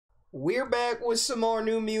We're back with some more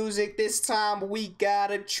new music. This time we got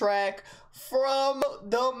a track from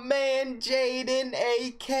the man Jaden,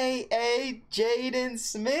 aka Jaden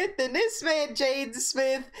Smith. And this man Jaden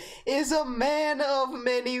Smith is a man of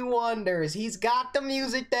many wonders. He's got the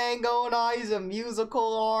music thing going on. He's a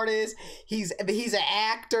musical artist. He's an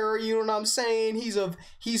actor, you know what I'm saying? He's an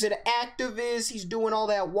activist. He's doing all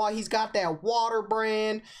that. He's got that water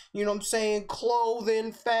brand, you know what I'm saying?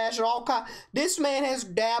 Clothing, fashion, all kind. This man has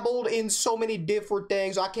dabbled in so many different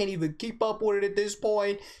things. I can't even keep up with it at this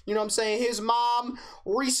point. You know what I'm saying? His mom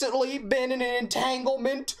recently been in an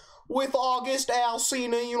entanglement with August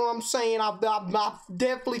Alsina. You know what I'm saying? I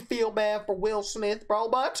definitely feel bad for Will Smith, bro.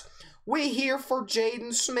 But we here for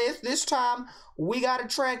Jaden Smith. This time we got a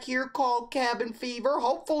track here called Cabin Fever.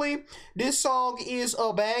 Hopefully this song is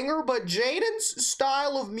a banger. But Jaden's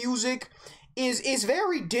style of music is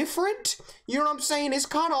very different. You know what I'm saying? It's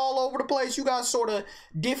kind of all over the place. You got sort of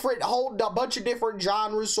different, a bunch of different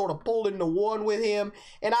genres sort of pulled into one with him.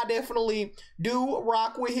 And I definitely do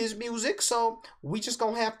rock with his music. So we just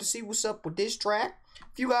gonna have to see what's up with this track.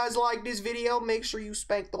 If you guys like this video, make sure you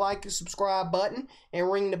spank the like and subscribe button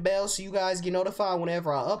and ring the bell so you guys get notified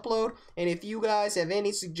whenever I upload. And if you guys have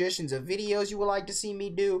any suggestions of videos you would like to see me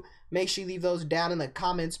do, make sure you leave those down in the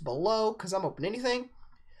comments below, because I'm open to anything.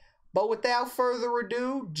 But without further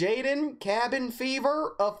ado, Jaden, Cabin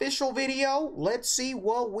Fever, official video. Let's see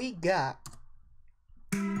what we got.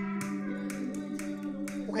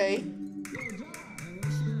 Okay.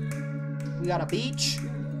 We got a beach.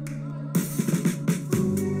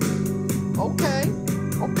 Okay.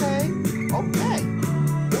 Okay. Okay.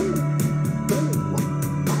 Ooh. Ooh.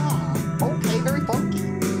 Ah. Okay, very funky.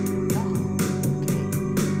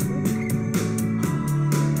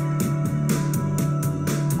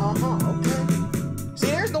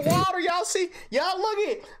 See, y'all look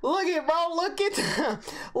at bro, look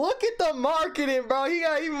at the marketing, bro.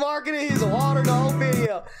 He marketing his water the whole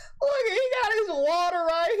video. Look, he got his water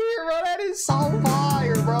right here, bro. That is so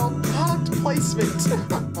fire, bro. Product placement.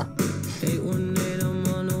 818, I'm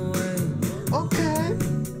on the way. Okay.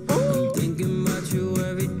 Ooh. I'm thinking about you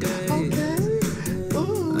every day. Okay.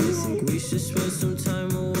 Ooh. I think we should spend some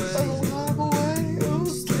time away.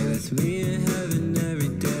 Stay with me in heaven every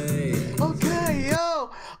day. Okay,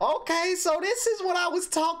 yo. Okay, so this is what I was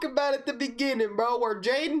talking about at the beginning, bro, where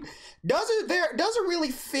Jaden doesn't really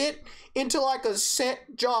fit into like a set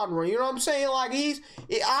genre. You know what I'm saying? Like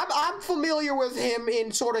I'm familiar with him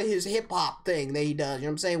in sort of his hip hop thing that he does. You know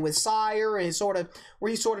what I'm saying, with Sire and where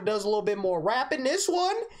he sort of does a little bit more rapping. This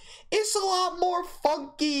one, it's a lot more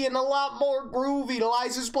funky and a lot more groovy. The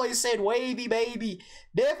license plate said wavy, baby.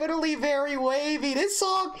 Definitely very wavy. This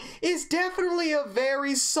song is definitely a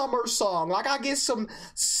very summer song. Like, I get some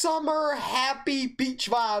summer happy beach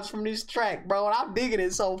vibes from this track, bro. And I'm digging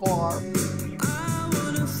it so far. I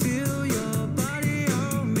wanna feel your body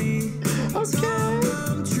on me. Okay.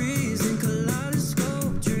 Trees and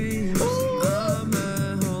kaleidoscope dreams. I'm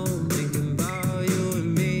at home thinking about you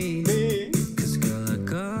and me. Cause girl, I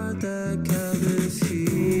got that cabin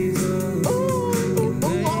fever.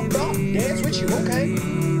 Dance with you, okay?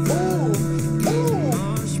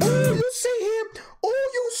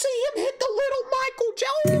 You see him hit the little Michael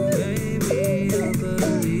Jordan.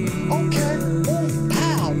 Okay.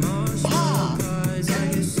 Pow. Pow.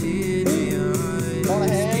 On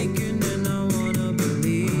ahead.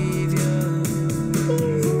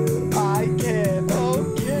 I can.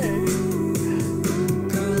 Okay.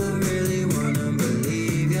 Girl, I really wanna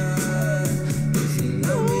believe ya. If you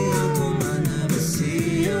love me, how come I never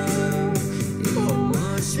see ya?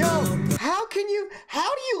 Yo, how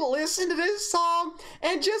do you listen to this song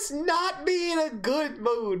and just not be in a good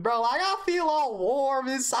mood, bro? Like, I feel all warm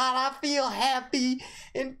inside. I feel happy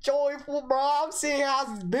and joyful, bro. I'm sitting here, I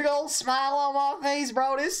have this big old smile on my face,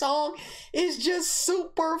 bro. This song is just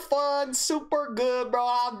super fun, super good, bro.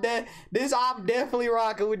 I'm definitely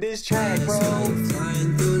rocking with this track, bro.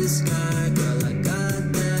 Flying through the sky, girl, I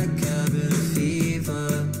got that cabin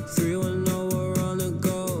fever. 310, we're on the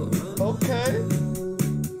go. Okay.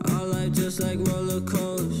 Our life just like roller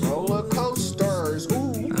coasters. Roller coasters.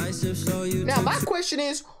 Ooh. I sip slow, you Now, my question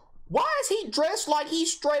is, why is he dressed like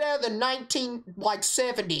he's straight out of the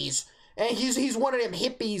 70s? And he's one of them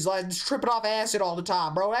hippies, like, tripping off acid all the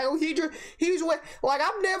time, bro. Like,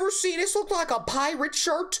 I've never seen this. Look like a pirate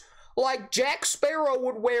shirt. Like, Jack Sparrow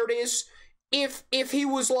would wear this if he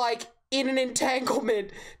was, like, in an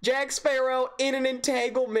entanglement. Jack Sparrow in an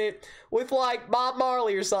entanglement with, like, Bob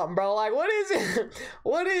Marley or something, bro. Like, what is it?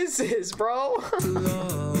 What is this, bro?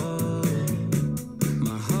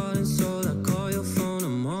 My heart and soul, I call your phone,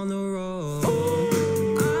 I'm on the road.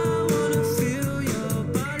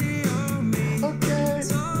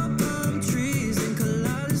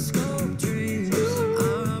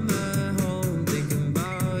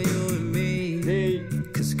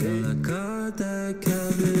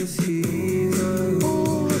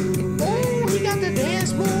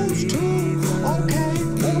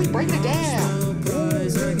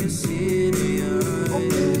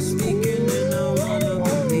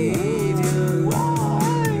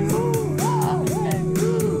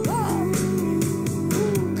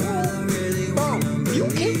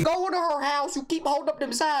 keep holding up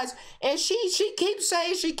them signs, and she keeps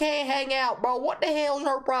saying she can't hang out, bro. What the hell's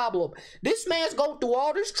her problem? This man's going through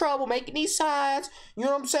all this trouble making these signs. You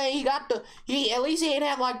know what I'm saying? At least he ain't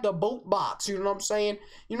have like the boot box. You know what I'm saying?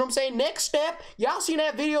 You know what I'm saying? Next step, y'all seen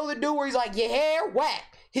that video of the dude where he's like, your hair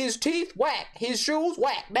whack, his teeth whack, his shoes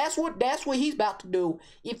whack. That's what he's about to do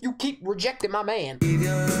if you keep rejecting my man.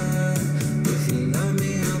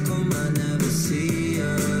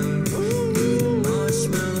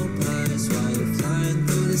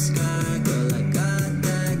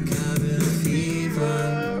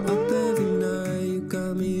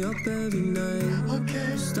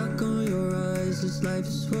 Life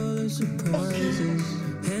is full of surprises.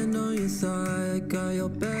 Hand on your thigh, I got your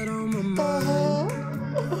bed on my mind.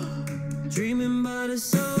 Dreaming by the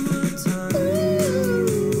summertime.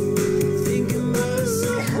 Thinking about the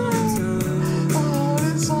summertime. Oh,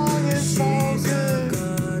 this song is so good.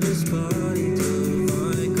 Got this body to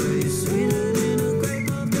find. Girl, you're sweeter than a grape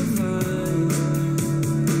of the vine.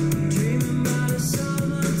 Dreaming by the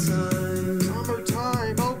summertime.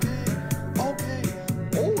 Summertime, okay.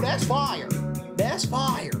 Oh, that's fire. That's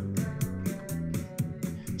fire.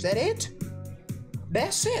 Is that it?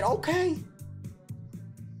 That's it, okay.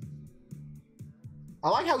 I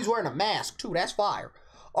like how he's wearing a mask, too. That's fire.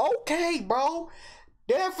 Okay, bro.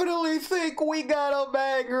 Definitely think we got a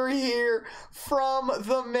banger here from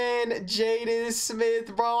the man Jaden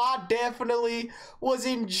Smith, bro. I definitely was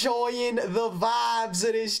enjoying the vibes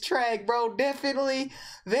of this track, bro. Definitely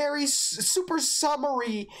very super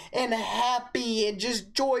summery and happy and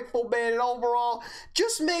just joyful, man. And overall,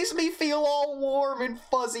 just makes me feel all warm and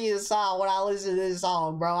fuzzy inside when I listen to this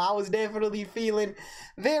song, bro. I was definitely feeling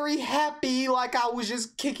very happy, like I was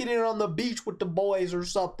just kicking it on the beach with the boys or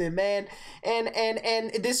something, man.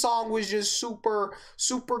 And this song was just super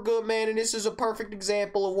good, man. And this is a perfect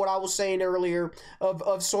example of what I was saying earlier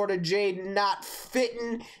of sort of Jaden not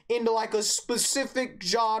fitting into like a specific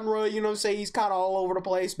genre. You know what I'm saying? He's kind of all over the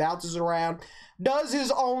place, bounces around, does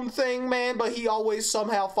his own thing, man, but he always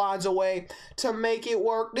somehow finds a way to make it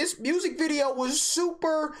work. This music video was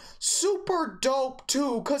super dope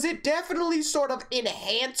too, because it definitely sort of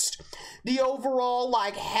enhanced the overall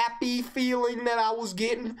like happy feeling that I was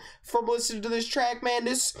getting from listening to this track, man.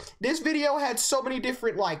 This video had so many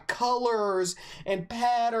different like colors and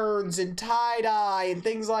patterns and tie-dye and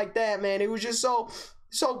things like that, man. It was just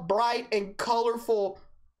so bright and colorful.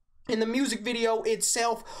 And the music video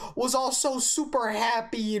itself was also super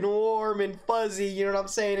happy and warm and fuzzy, you know what I'm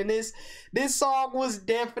saying? And this song was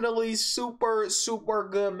definitely super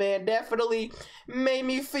good, man. Definitely made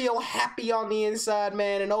me feel happy on the inside,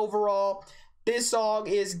 man. And overall, this song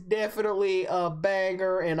is definitely a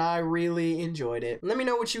banger, and I really enjoyed it. Let me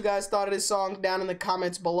know what you guys thought of this song down in the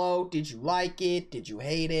comments below. Did you like it? Did you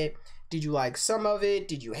hate it? Did you like some of it?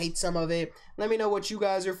 Did you hate some of it? Let me know what you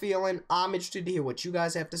guys are feeling. I'm interested to hear what you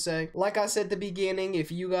guys have to say. Like I said at the beginning,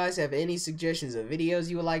 if you guys have any suggestions of videos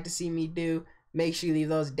you would like to see me do, make sure you leave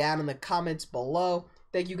those down in the comments below.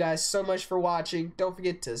 Thank you guys so much for watching. Don't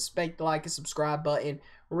forget to spank the like and subscribe button,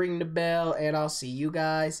 ring the bell, and I'll see you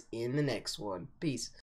guys in the next one. Peace.